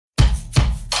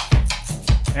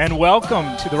And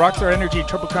welcome to the Rockstar Energy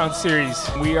Triple Crown Series.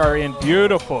 We are in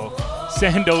beautiful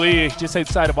Sandali, just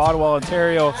outside of Ottawa,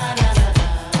 Ontario.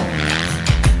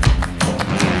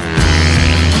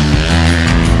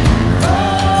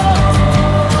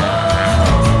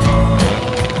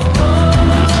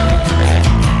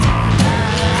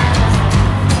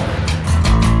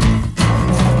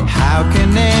 How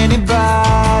can anybody?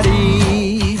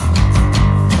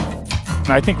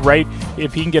 I think right,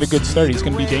 if he can get a good start, he's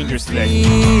going to be dangerous today.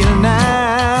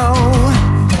 Now,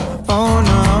 oh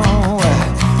no,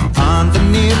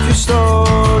 underneath your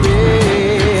story,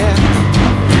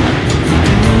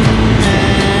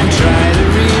 and try to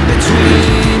read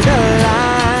between the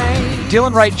lines.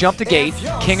 Dylan Wright jumped the gate.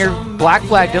 Kinger black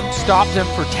flagged him, stopped him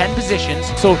for 10 positions.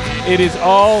 So it is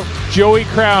all Joey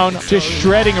Crown just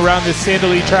shredding around this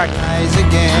Sandali track. Rise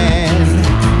again.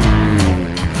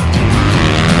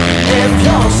 If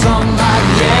you're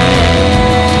somebody else.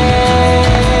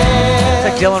 It's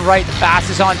like Dylan Wright, the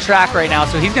fastest on track right now,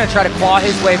 so he's going to try to claw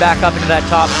his way back up into that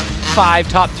top 5,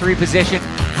 top 3 position.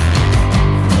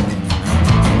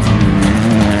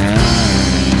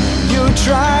 You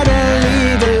try to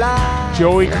lead a life.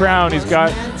 Joey Crown has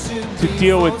got to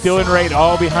deal with Dylan Wright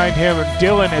all behind him. And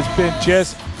Dylan has been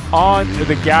just on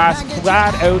the gas,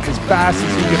 flat out as fast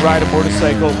as he can ride a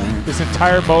motorcycle this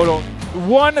entire moto.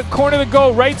 One corner to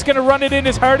go. Wright's going to run it in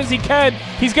as hard as he can.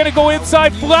 He's going to go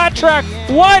inside, flat track,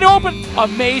 wide open.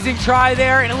 Amazing try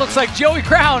there, and it looks like Joey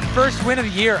Crown, first win of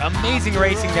the year. Amazing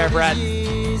racing there, Brad.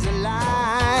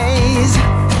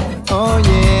 Oh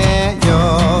yeah,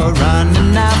 you're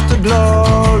running after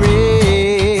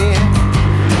glory.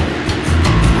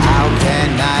 How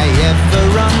can I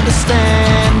ever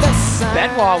understand the sign?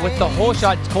 Benoit with the whole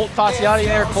shot. Colt Fasciotti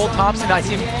there, Cole Thompson. I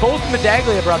see both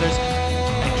Medaglia brothers.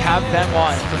 Have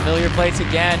Benoit in familiar place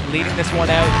again, leading this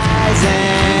one out. Lies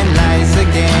and lies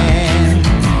again.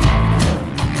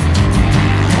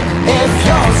 If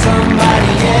you're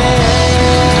somebody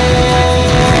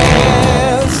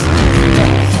else.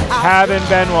 Having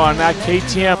Benoit on that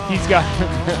KTM, he's got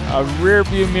a rear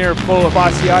view mirror full of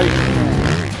Fasciotti.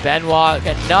 Benoit,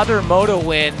 another moto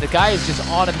win. The guy is just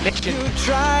on a mission. You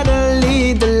try to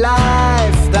lead the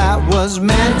life that was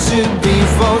meant to be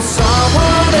for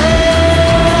someone else.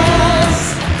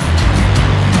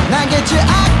 Now get your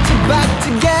act back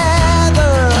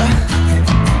together.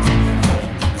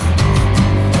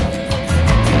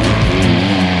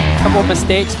 A couple of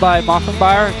mistakes by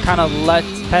Moffenbauer, kind of let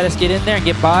Pettis get in there and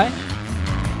get by.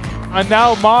 And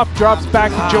now Moff drops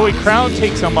back and Joey Crown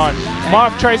takes him on.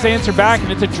 Moff tries to answer back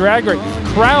and it's a drag right.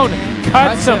 Crown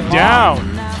cuts him down.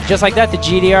 Just like that, the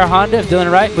GDR Honda of Dylan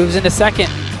Wright moves into second.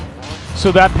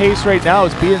 So that pace right now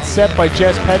is being set by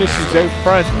Jess Pettis, who's out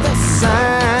front. The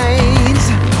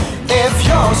signs, if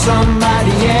you're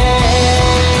somebody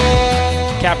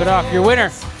else. Cap it off. Your winner,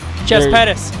 Jess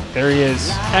Pettis. There he is.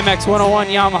 MX101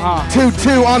 Yamaha.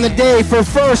 2-2 on the day for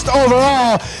first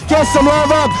overall. Get some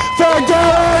love up for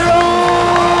Dylan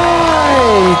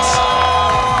Wright.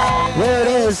 There it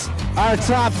is, our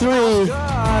top 3.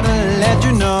 Gotta let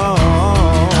you know,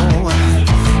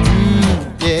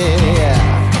 yeah.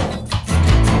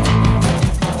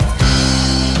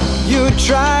 You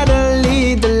try to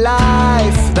lead the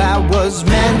life that was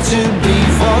meant to be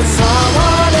for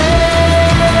someone else.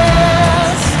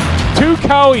 Two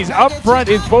Cowies up front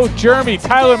is both Jeremy,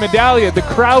 Tyler, Medaglia. The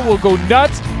crowd will go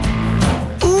nuts.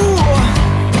 Ooh.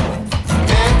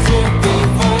 Meant to be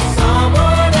for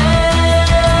someone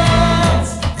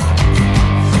else.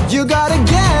 You gotta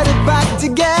get it back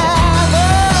together.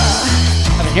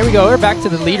 I mean, here we go. We're back to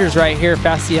the leaders right here.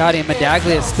 Fasciotti and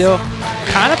Medaglia is still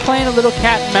kind of playing a little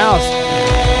cat and mouse.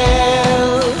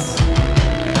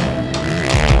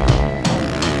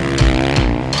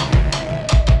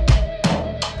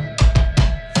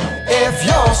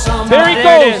 There he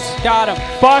There goes. Got him.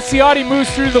 Fasciotti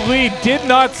moves through the lead. Did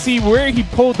not see where he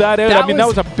pulled that out. That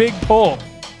was a big pull.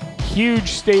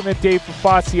 Huge statement day for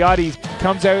Fasciotti.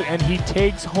 Comes out and he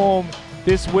takes home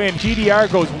this win.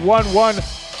 GDR goes 1-1.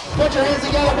 Put your hands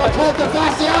together for Colt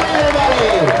Fasciotti,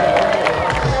 everybody.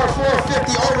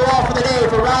 450 overall for the day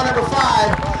for round number 5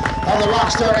 of the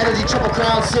Rockstar Energy Triple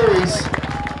Crown Series.